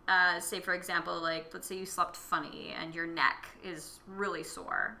 say for example, like, let's say you slept funny and your neck is really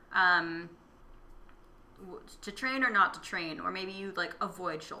sore, to train or not to train, or maybe you like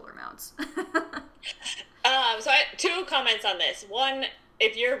avoid shoulder mounts. So I have 2 comments on this. One,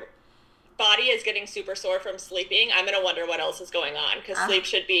 if your body is getting super sore from sleeping, I'm going to wonder what else is going on, because sleep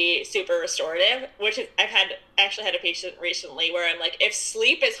should be super restorative, which is, I've actually had a patient recently where I'm like, if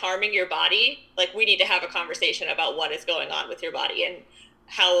sleep is harming your body, like, we need to have a conversation about what is going on with your body and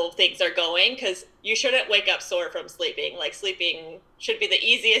how things are going, because you shouldn't wake up sore from sleeping. Like, sleeping should be the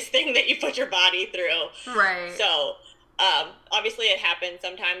easiest thing that you put your body through. Right. So, obviously it happens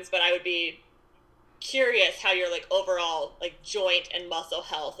sometimes, but I would be curious how your like overall like joint and muscle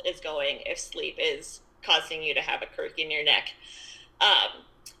health is going if sleep is causing you to have a crick in your neck.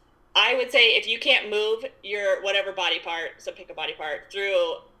 I would say if you can't move your whatever body part, so pick a body part,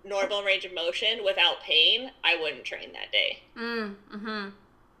 through normal range of motion without pain, I wouldn't train that day.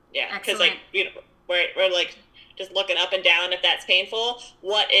 Yeah, because like, we're like just looking up and down if that's painful.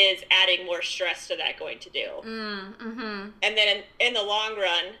 What is adding more stress to that going to do? And then in the long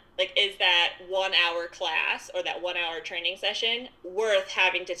run, like, is that 1 hour class or that 1 hour training session worth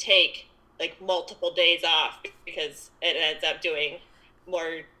having to take like multiple days off, because it ends up doing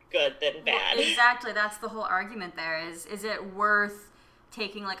more good than bad? Well, exactly. That's the whole argument there is it worth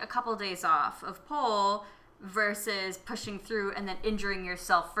taking like a couple days off of pole versus pushing through and then injuring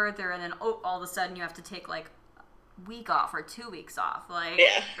yourself further, and then all of a sudden you have to take like a week off or 2 weeks off, like,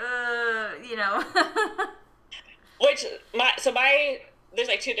 Which there's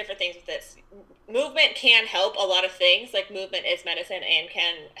like 2 different things with this. Movement can help a lot of things. Like, movement is medicine and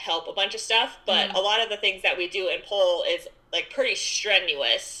can help a bunch of stuff, but a lot of the things that we do in pole is like pretty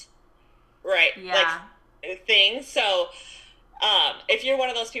strenuous, right? Yeah. Like, things. So if you're one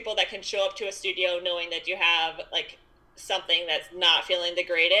of those people that can show up to a studio knowing that you have like something that's not feeling the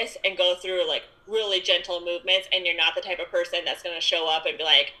greatest and go through like really gentle movements, and you're not the type of person that's going to show up and be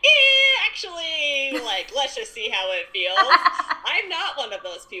like, actually, like, let's just see how it feels. I'm not one of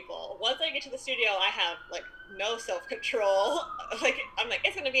those people. Once I get to the studio, I have like no self-control. Like, I'm like,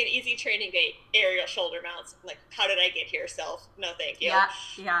 it's going to be an easy training day, aerial shoulder mounts. I'm like, how did I get here? No, thank you.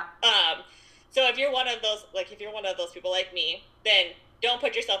 Yeah. So if you're one of those people like me, then don't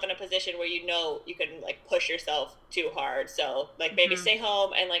put yourself in a position where you can like push yourself too hard. So like, maybe stay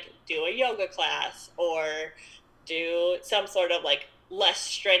home and like do a yoga class or do some sort of like less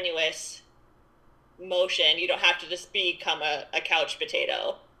strenuous motion. You don't have to just become a couch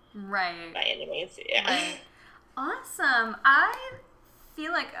potato. Right. By any means. Yeah. Right. Awesome. I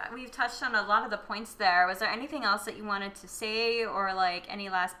feel like we've touched on a lot of the points there. Was there anything else that you wanted to say, or like any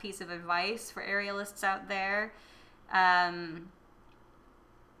last piece of advice for aerialists out there?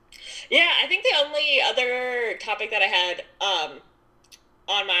 Yeah, I think the only other topic that I had on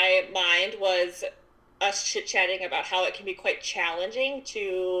my mind was us chit-chatting about how it can be quite challenging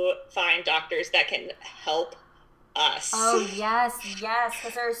to find doctors that can help us. Oh, yes,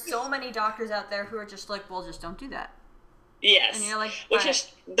 because there are so many doctors out there who are just like, well, just don't do that. Yes. And you're like, which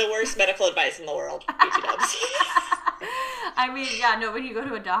is the worst medical advice in the world. BT-dubs. I mean, yeah, no, when you go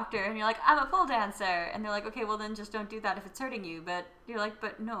to a doctor and you're like, I'm a pole dancer, and they're like, okay, well then just don't do that if it's hurting you. But you're like,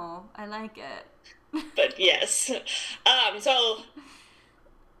 but no, I like it. But yes. So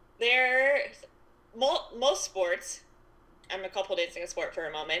most sports, I'm going to call pole dancing a sport for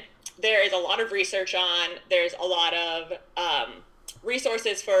a moment. There is a lot of research on, there's a lot of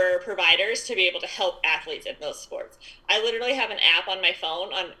resources for providers to be able to help athletes in those sports. I literally have an app on my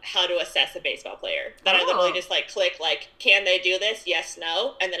phone on how to assess a baseball player that I literally just like click like, can they do this? Yes,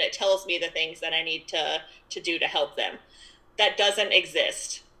 no. And then it tells me the things that I need to do to help them. That doesn't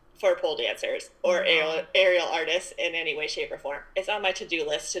exist for pole dancers or aerial artists in any way, shape, or form. It's on my to-do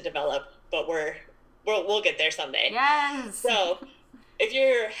list to develop, but we'll get there someday. Yes. So if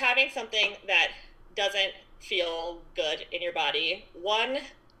you're having something that doesn't feel good in your body,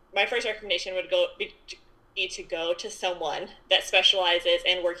 my first recommendation would be to go to someone that specializes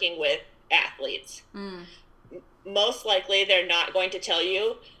in working with athletes. Most likely they're not going to tell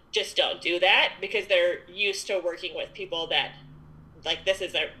you just don't do that, because they're used to working with people that like this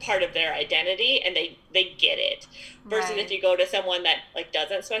is their part of their identity and they get it. Versus if you go to someone that like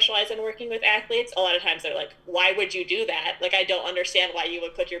doesn't specialize in working with athletes, a lot of times they're like, why would you do that? Like, I don't understand why you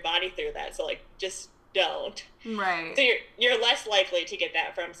would put your body through that. So like, just don't. Right. So you're less likely to get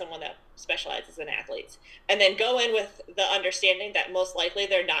that from someone that specializes in athletes. And then go in with the understanding that most likely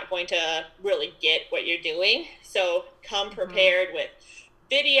they're not going to really get what you're doing. So come prepared with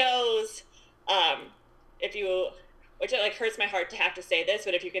videos. Which it like hurts my heart to have to say this,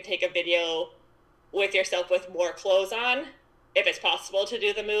 but if you could take a video with yourself with more clothes on, if it's possible to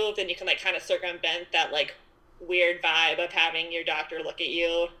do the move, then you can like kind of circumvent that like weird vibe of having your doctor look at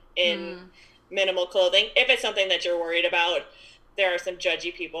you in minimal clothing. If it's something that you're worried about, there are some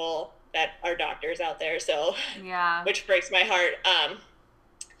judgy people that are doctors out there, so which breaks my heart.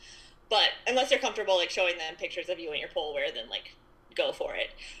 But unless you're comfortable like showing them pictures of you in your pole wear, then like go for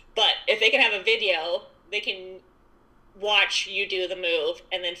it. But if they can have a video, they can watch you do the move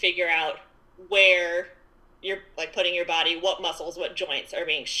and then figure out where you're like putting your body, what muscles, what joints are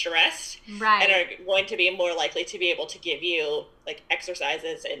being stressed, and are going to be more likely to be able to give you like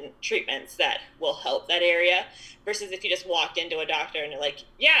exercises and treatments that will help that area. Versus if you just walked into a doctor and you're like,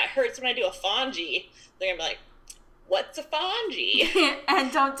 yeah, it hurts when I do a fongie, they're gonna be like, what's a fongie? And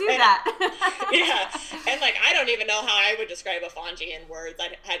don't do that. And like, I don't even know how I would describe a fongie in words.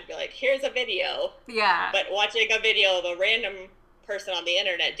 I'd have to be like, here's a video. But watching a video of a random person on the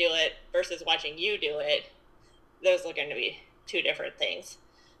internet do it versus watching you do it, those are going to be two different things.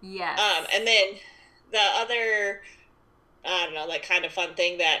 And then the other, I don't know, like kind of fun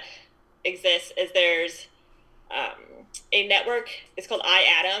thing that exists is there's a network. It's called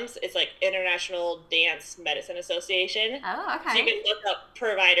IADAMS. It's like International Dance Medicine Association. Oh, okay. So you can look up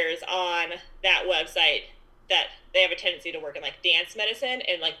providers on that website that they have a tendency to work in like dance medicine,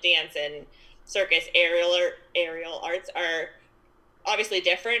 and like dance and circus aerial arts are obviously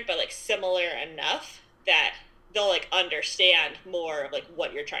different, but like similar enough that they'll like understand more of like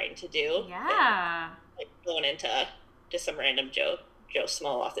what you're trying to do. Like going into just some random Joe Schmo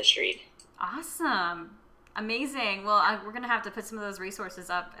off the street. Awesome. Amazing. Well, we're going to have to put some of those resources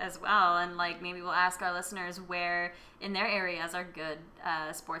up as well. And like maybe we'll ask our listeners where in their areas are good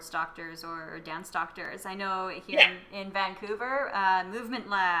sports doctors or dance doctors. I know here in Vancouver, Movement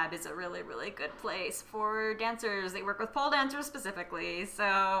Lab is a really, really good place for dancers. They work with pole dancers specifically.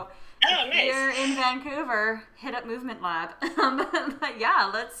 So if you're in Vancouver, hit up Movement Lab. But yeah,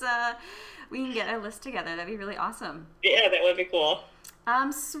 we can get a list together. That'd be really awesome. Yeah, that would be cool.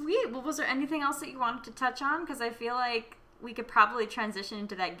 Sweet. Well, was there anything else that you wanted to touch on? Because I feel like we could probably transition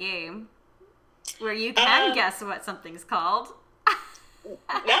into that game where you can guess what something's called.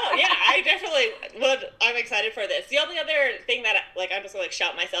 I definitely would. I'm excited for this. The only other thing that like I'm just gonna like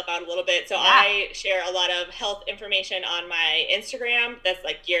shout myself out a little bit. So I share a lot of health information on my Instagram that's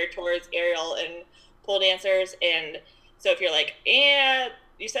like geared towards aerial and pole dancers. And so if you're like,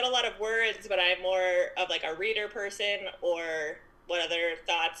 you said a lot of words, but I'm more of like a reader person, or what other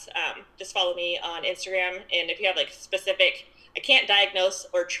thoughts, just follow me on Instagram. And if you have like specific, I can't diagnose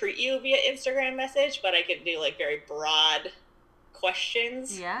or treat you via Instagram message, but I can do like very broad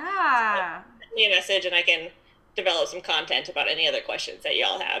questions. So send me a message and I can develop some content about any other questions that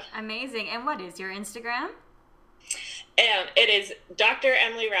y'all have. Amazing. And what is your Instagram? It is Dr.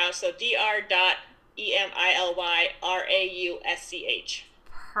 Emily Rausch, so Dr. EmilYRausch.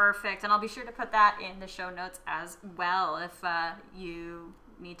 Perfect. And I'll be sure to put that in the show notes as well if you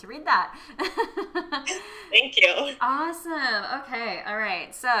need to read that. Thank you. Awesome. Okay. All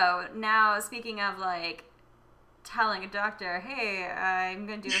right. So now speaking of like telling a doctor, hey, I'm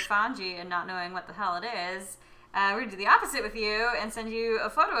going to do a fongie and not knowing what the hell it is, we're going to do the opposite with you and send you a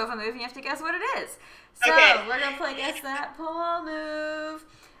photo of a move and you have to guess what it is. So we're going to play Guess That Pole Move.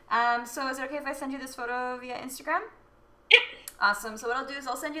 So is it okay if I send you this photo via Instagram? Yep. Awesome. So what I'll do is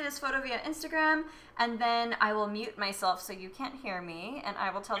I'll send you this photo via Instagram, and then I will mute myself so you can't hear me, and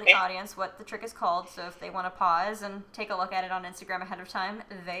I will tell the audience what the trick is called. So if they want to pause and take a look at it on Instagram ahead of time,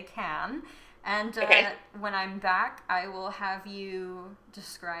 they can. And when I'm back, I will have you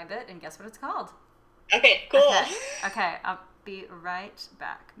describe it and guess what it's called. Okay, cool. Okay, I'll be right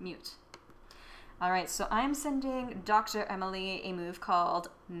back. Mute. All right, so I'm sending Dr. Emily a move called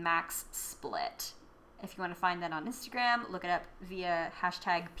Max Split. If you want to find that on Instagram, look it up via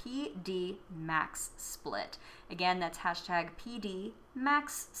hashtag PDMaxSplit. Again, that's hashtag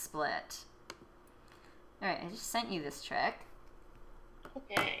PDMaxSplit. All right, I just sent you this trick.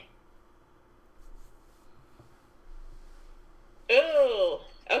 Okay. Ooh,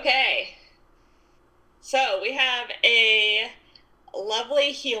 okay. So we have a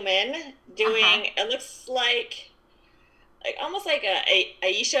lovely human doing, it looks like almost like a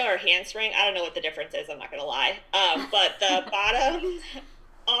Aisha or handspring. I don't know what the difference is, I'm not going to lie. But the bottom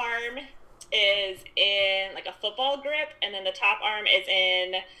arm is in like a football grip, and then the top arm is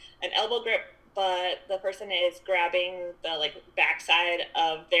in an elbow grip, but the person is grabbing the like backside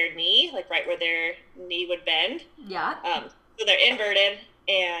of their knee, like right where their knee would bend. Yeah. So they're inverted,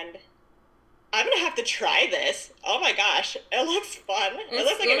 and I'm going to have to try this. Oh my gosh. It looks fun. It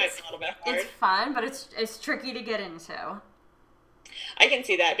looks like it might be a little bit hard. It's fun, but it's tricky to get into. I can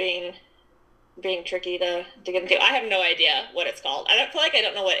see that being tricky to get into. I have no idea what it's called. I don't feel like I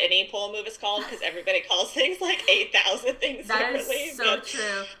don't know what any pole move is called because everybody calls things like 8,000 things differently. That is so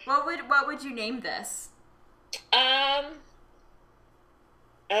true. What would you name this? Oh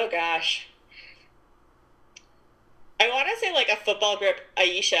gosh. I want to say like a football grip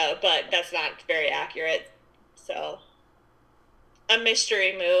Aisha, but that's not very accurate. So, a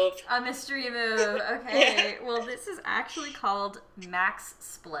mystery move. A mystery move. Okay. Yeah. Well, this is actually called Max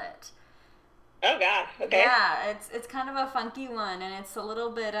Split. Oh God. Okay. Yeah, it's kind of a funky one, and it's a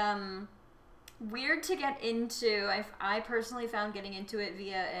little bit weird to get into. I personally found getting into it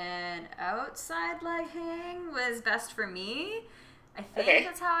via an outside leg hang was best for me. I think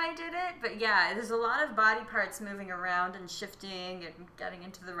that's how I did it. But yeah, there's a lot of body parts moving around and shifting and getting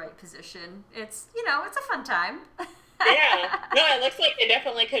into the right position. It's a fun time. Yeah. No, it looks like it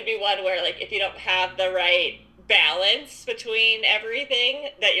definitely could be one where like if you don't have the right balance between everything,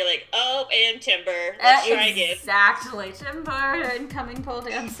 that you're like, oh, and timber. Let's try again. Exactly. Timber, incoming pole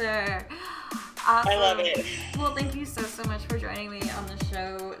dancer. Awesome. I love it. Well, thank you so much for joining me on the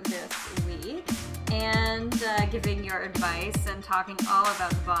show this week and giving your advice and talking all about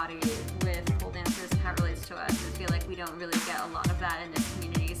the body with pole dancers and how it relates to us. I feel like we don't really get a lot of that in this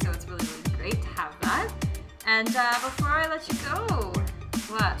community, so it's really, really great to have that. And before I let you go,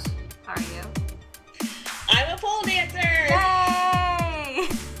 what are you? I'm a pole dancer! Yay!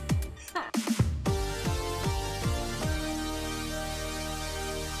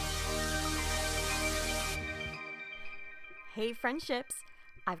 Hey friendships!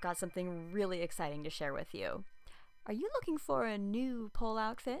 I've got something really exciting to share with you. Are you looking for a new pole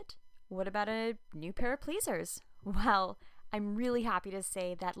outfit? What about a new pair of pleasers? Well, I'm really happy to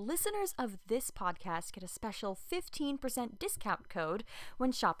say that listeners of this podcast get a special 15% discount code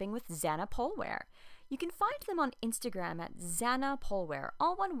when shopping with Xana Polewear. You can find them on Instagram at Xana Polewear,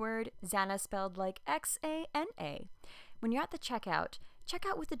 all one word, Xana spelled like Xana. When you're at the checkout, check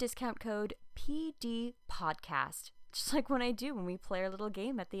out with the discount code PDPodcast, just like when I do when we play our little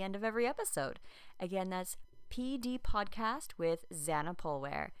game at the end of every episode. Again, that's PDPodcast with Xana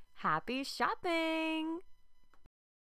Polewear. Happy shopping!